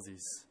us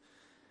Aussies.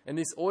 And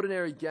this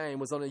ordinary game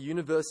was on a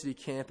university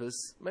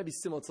campus, maybe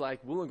similar to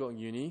like Wollongong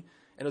Uni,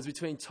 and it was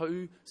between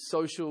two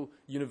social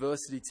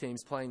university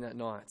teams playing that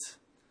night.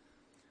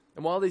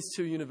 And while these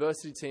two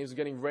university teams were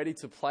getting ready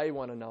to play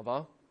one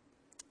another,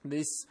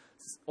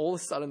 all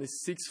of a sudden,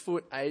 this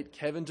 6'8"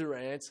 Kevin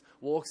Durant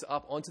walks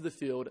up onto the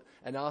field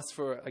and asks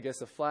for, I guess,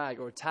 a flag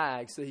or a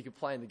tag so he could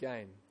play in the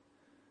game.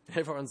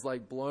 Everyone's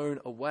like blown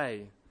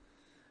away.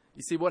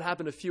 You see, what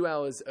happened a few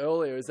hours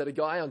earlier is that a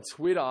guy on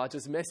Twitter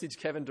just messaged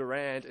Kevin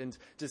Durant and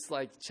just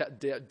like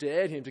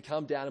dared him to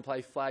come down and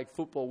play flag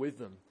football with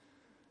them.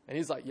 And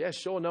he's like, yeah,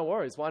 sure, no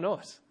worries, why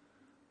not?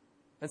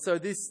 And so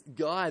this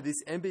guy,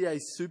 this NBA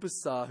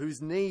superstar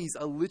whose knees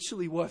are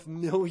literally worth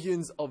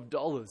millions of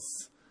dollars,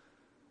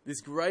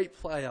 this great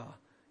player,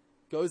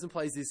 goes and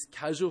plays this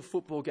casual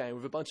football game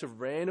with a bunch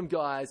of random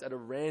guys at a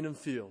random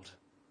field.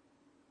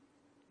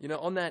 You know,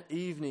 on that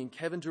evening,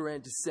 Kevin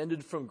Durant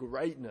descended from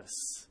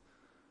greatness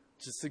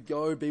just to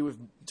go be with,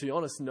 to be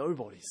honest,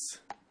 nobodies.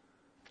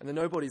 And the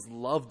nobodies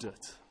loved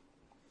it.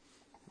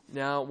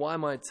 Now, why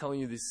am I telling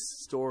you this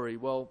story?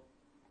 Well,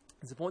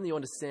 it's important that you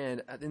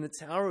understand, in the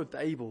Tower of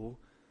Babel,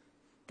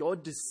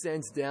 God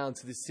descends down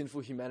to this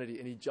sinful humanity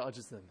and he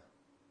judges them.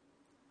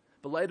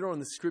 But later on in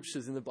the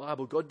scriptures, in the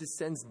Bible, God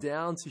descends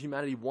down to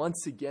humanity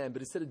once again,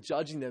 but instead of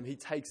judging them, he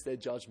takes their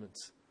judgment.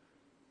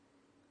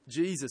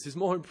 Jesus, who's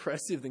more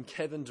impressive than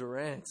Kevin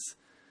Durant,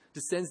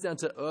 descends down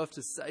to earth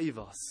to save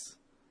us.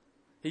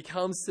 He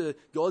comes to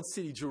God's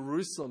city,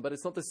 Jerusalem, but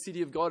it's not the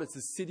city of God, it's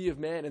the city of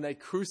man, and they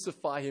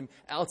crucify him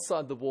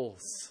outside the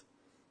walls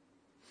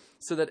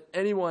so that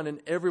anyone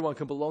and everyone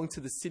can belong to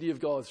the city of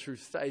God through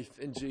faith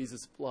in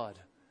Jesus' blood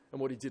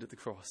and what he did at the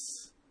cross.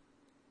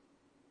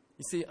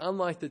 You see,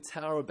 unlike the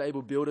Tower of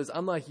Babel builders,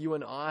 unlike you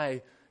and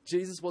I,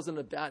 Jesus wasn't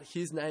about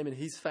his name and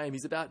his fame.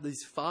 He's about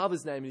his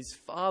Father's name and his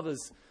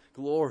Father's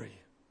glory.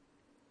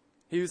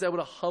 He was able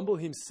to humble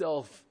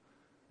himself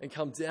and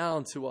come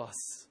down to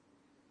us.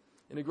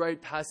 In a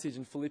great passage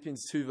in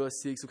Philippians 2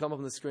 verse 6, will come up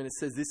on the screen, it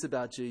says this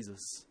about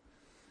Jesus.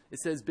 It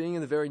says, being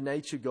in the very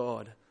nature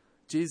God,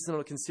 Jesus did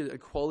not consider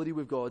equality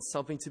with God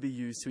something to be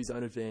used to his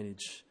own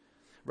advantage.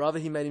 Rather,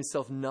 he made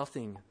himself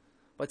nothing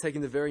by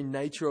taking the very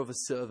nature of a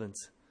servant,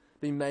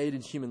 being made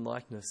in human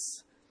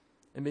likeness.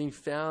 And being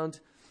found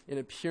in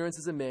appearance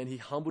as a man, he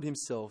humbled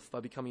himself by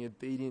becoming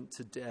obedient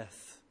to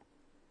death,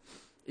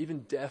 even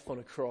death on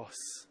a cross.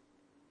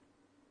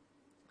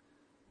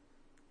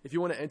 If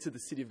you want to enter the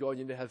city of God,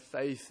 you need to have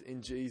faith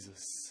in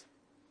Jesus,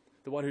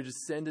 the one who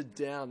descended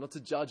down, not to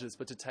judge us,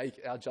 but to take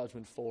our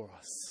judgment for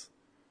us.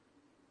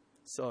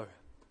 So,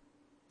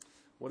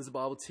 what does the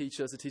Bible teach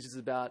us? It teaches us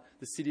about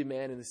the city of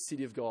man and the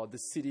city of God. The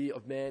city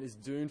of man is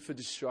doomed for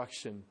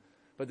destruction,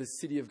 but the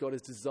city of God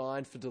is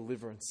designed for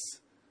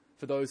deliverance,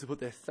 for those who put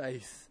their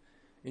faith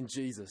in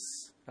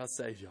Jesus, our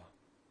Savior.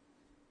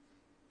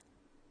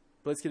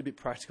 But let's get a bit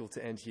practical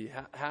to end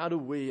here. How do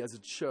we as a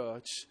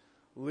church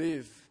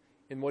live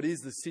in what is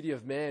the city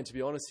of man, to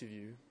be honest with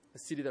you, a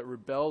city that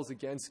rebels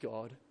against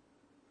God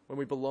when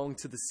we belong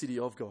to the city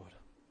of God?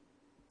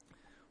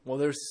 Well,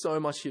 there's so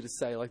much here to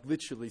say, like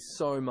literally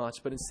so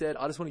much. But instead,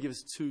 I just want to give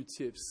us 2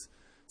 tips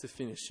to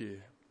finish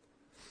here.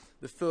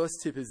 The first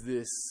tip is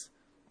this.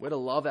 We're to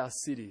love our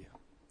city.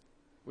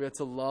 We are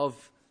to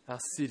love our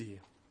city.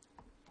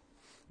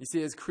 You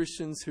see, as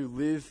Christians who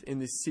live in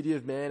this city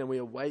of man and we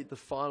await the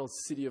final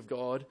city of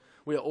God,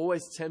 we are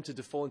always tempted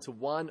to fall into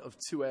one of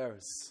 2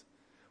 errors.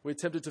 We're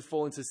tempted to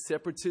fall into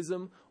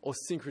separatism or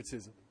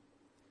syncretism.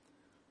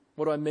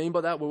 What do I mean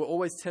by that? Well, we're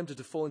always tempted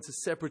to fall into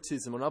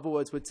separatism. In other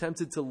words, we're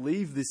tempted to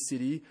leave this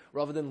city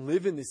rather than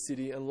live in this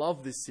city and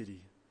love this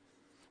city.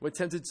 We're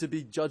tempted to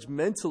be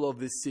judgmental of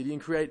this city and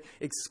create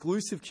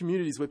exclusive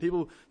communities where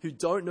people who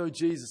don't know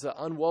Jesus are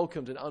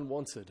unwelcomed and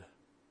unwanted.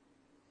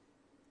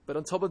 But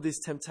on top of this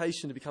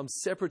temptation to become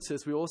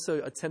separatists, we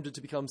also are tempted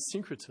to become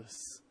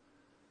syncretists.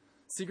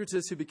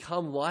 Syncretists who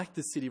become like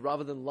the city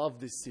rather than love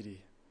this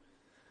city.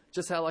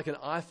 Just how like an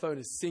iPhone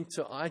is synced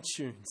to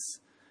iTunes.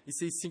 You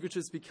see,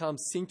 syncretists become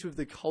synced with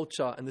the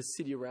culture and the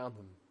city around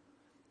them.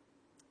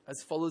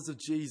 As followers of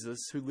Jesus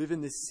who live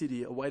in this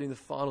city, awaiting the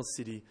final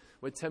city,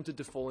 we're tempted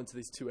to fall into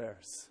these 2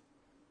 errors.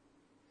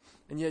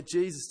 And yet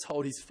Jesus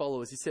told his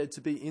followers, he said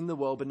to be in the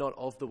world but not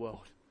of the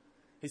world.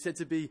 He said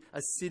to be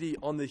a city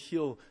on the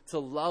hill, to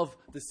love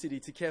the city,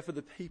 to care for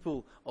the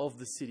people of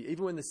the city,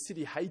 even when the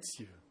city hates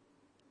you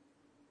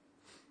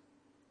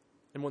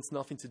and wants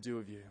nothing to do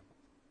with you.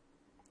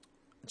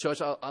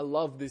 Church, I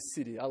love this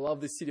city. I love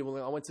this city.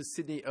 I went to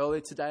Sydney earlier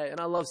today, and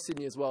I love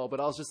Sydney as well, but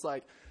I was just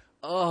like,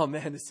 oh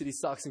man, this city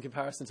sucks in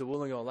comparison to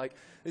Wollongong. Like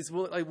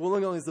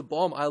Wollongong is the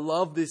bomb. I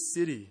love this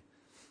city.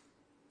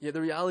 Yet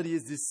the reality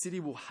is this city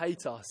will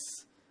hate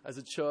us as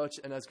a church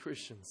and as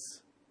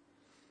Christians.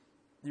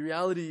 The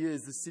reality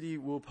is the city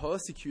will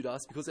persecute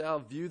us because of our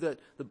view that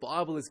the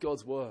Bible is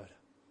God's word.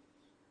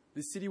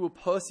 This city will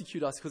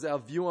persecute us because of our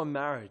view on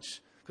marriage,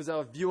 because of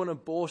our view on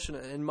abortion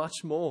and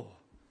much more.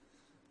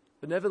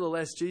 But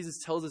nevertheless, Jesus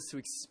tells us to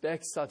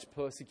expect such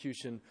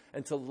persecution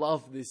and to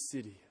love this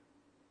city.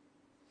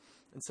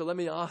 And so let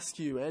me ask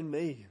you and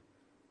me,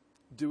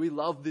 do we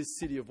love this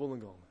city of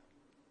Wollongong?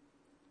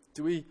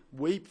 Do we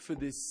weep for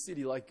this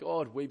city like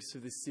God weeps for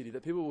this city,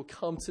 that people will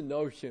come to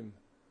know him?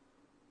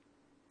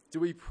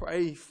 Do we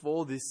pray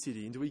for this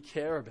city and do we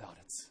care about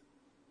it?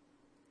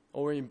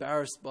 Or are we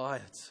embarrassed by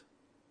it?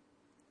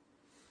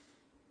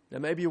 Now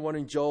maybe you're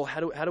wondering, Joel, how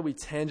do we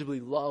tangibly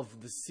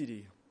love the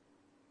city?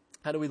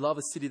 How do we love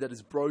a city that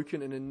is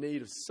broken and in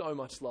need of so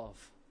much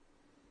love?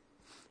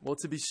 Well,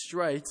 to be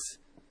straight,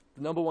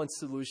 the number one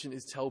solution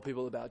is tell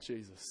people about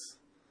Jesus.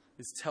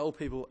 Is tell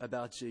people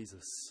about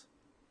Jesus.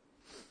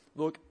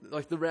 Look,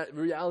 like the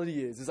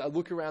reality is I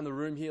look around the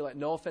room here, like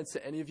no offense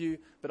to any of you,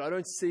 but I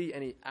don't see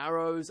any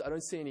arrows, I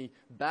don't see any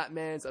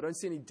Batmans, I don't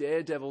see any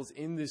daredevils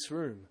in this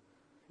room.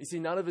 You see,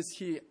 none of us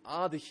here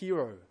are the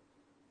hero,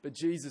 but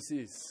Jesus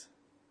is.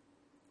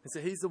 And so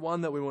he's the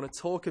one that we want to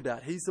talk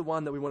about. He's the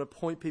one that we want to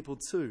point people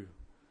to.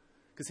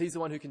 Because he's the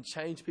one who can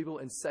change people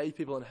and save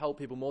people and help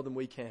people more than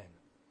we can.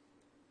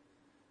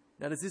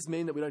 Now, does this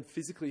mean that we don't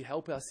physically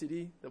help our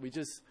city? That we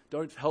just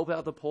don't help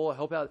out the poor,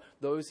 help out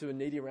those who are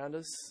needy around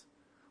us?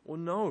 Well,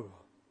 no.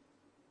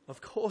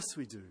 Of course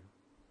we do.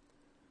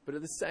 But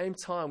at the same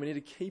time, we need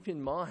to keep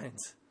in mind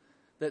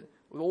that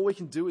all we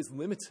can do is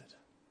limited.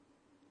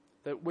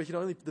 That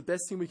the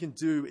best thing we can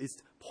do is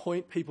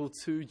point people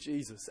to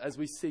Jesus as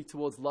we seek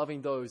towards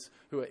loving those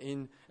who are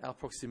in our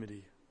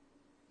proximity.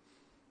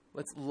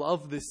 Let's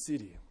love this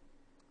city.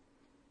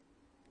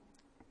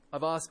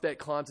 I've asked Beck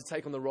Klein to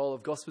take on the role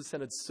of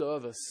gospel-centered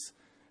service.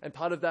 And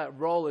part of that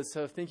role is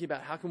her thinking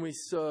about how can we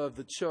serve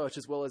the church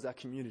as well as our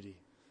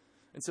community.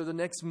 And so the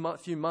next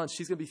few months,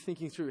 she's going to be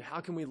thinking through how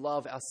can we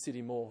love our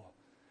city more.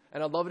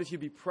 And I'd love it if you'd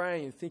be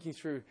praying and thinking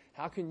through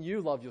how can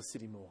you love your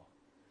city more.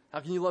 How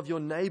can you love your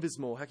neighbors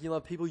more? How can you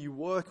love people you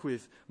work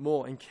with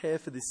more and care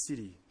for this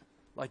city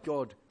like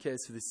God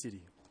cares for this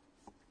city?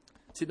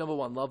 Tip number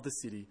 1, love the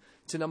city.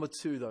 Tip number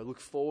 2, though, look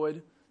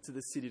forward to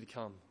the city to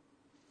come.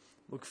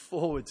 Look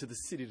forward to the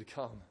city to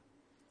come.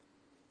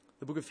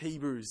 The book of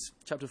Hebrews,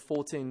 chapter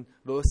 14,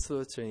 verse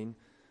 13,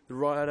 the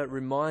writer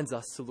reminds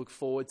us to look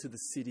forward to the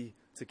city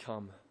to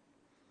come.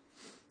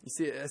 You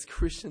see, as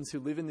Christians who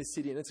live in this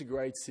city, and it's a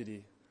great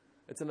city,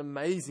 it's an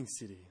amazing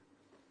city,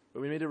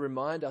 but we need to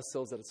remind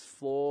ourselves that it's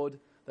flawed,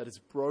 that it's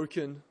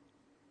broken,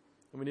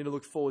 and we need to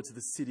look forward to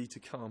the city to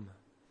come.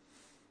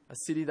 A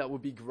city that will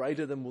be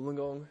greater than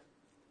Wollongong,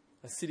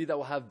 a city that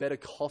will have better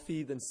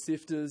coffee than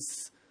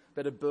Sifters,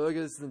 better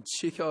burgers than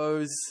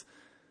Chico's,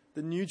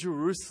 the New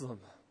Jerusalem,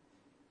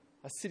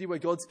 a city where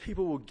God's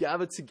people will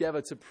gather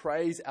together to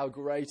praise our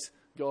great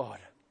God.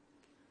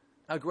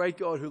 Our great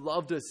God who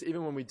loved us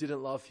even when we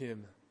didn't love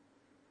him.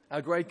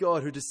 Our great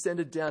God who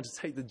descended down to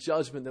take the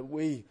judgment that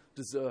we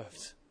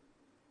deserved.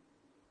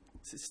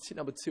 This is tip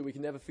number 2 we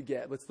can never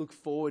forget. Let's look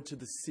forward to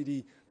the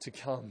city to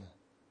come.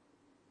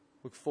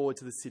 Look forward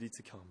to the city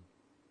to come.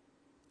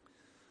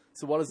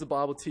 So what does the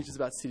Bible teach us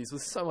about cities? Well,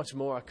 there's so much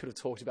more I could have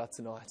talked about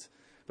tonight.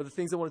 But the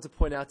things I wanted to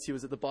point out to you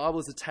is that the Bible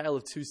is a tale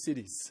of 2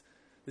 cities.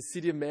 The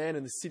city of man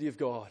and the city of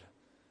God.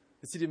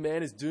 The city of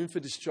man is doomed for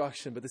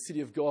destruction, but the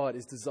city of God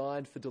is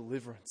designed for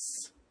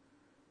deliverance.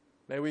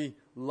 May we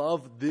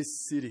love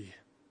this city,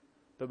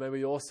 but may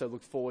we also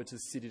look forward to the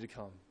city to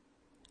come.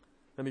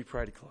 Let me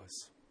pray to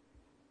close.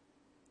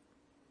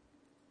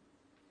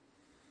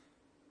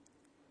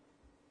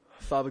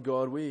 Father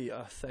God, we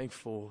are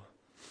thankful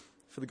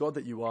for the God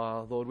that you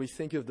are. Lord, we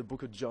think of the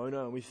book of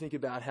Jonah, and we think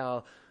about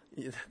how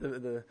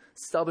the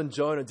stubborn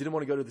Jonah didn't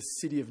want to go to the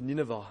city of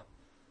Nineveh,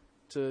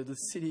 to the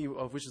city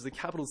of which is the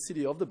capital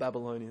city of the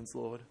Babylonians,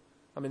 Lord.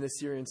 The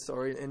Syrians,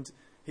 sorry. And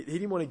he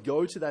didn't want to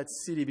go to that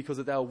city because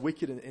they were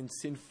wicked and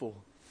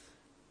sinful.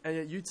 And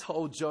yet you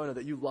told Jonah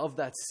that you love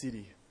that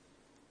city,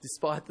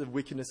 despite the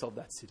wickedness of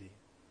that city.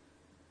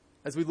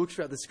 As we look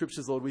throughout the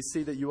scriptures, Lord, we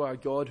see that you are a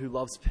God who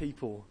loves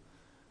people,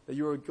 that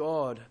you are a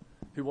God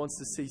who wants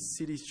to see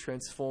cities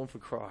transformed for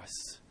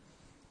Christ.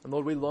 And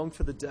Lord, we long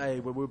for the day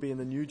where we'll be in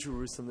the New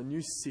Jerusalem, the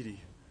new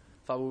city,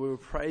 Father, where we will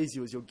praise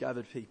you as your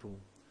gathered people.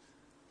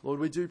 Lord,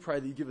 we do pray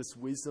that you give us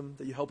wisdom,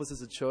 that you help us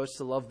as a church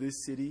to love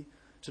this city,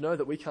 to know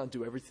that we can't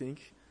do everything,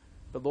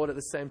 but Lord, at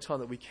the same time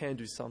that we can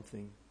do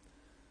something.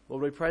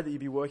 Lord, we pray that you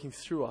be working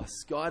through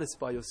us, guide us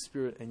by your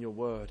Spirit and your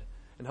word,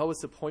 and help us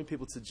to point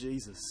people to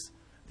Jesus,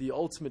 the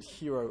ultimate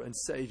hero and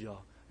Saviour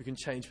who can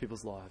change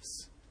people's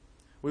lives.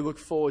 We look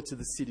forward to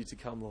the city to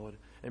come, Lord,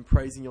 and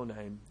praising your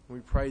name. And we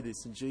pray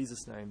this in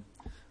Jesus' name.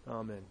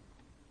 Amen.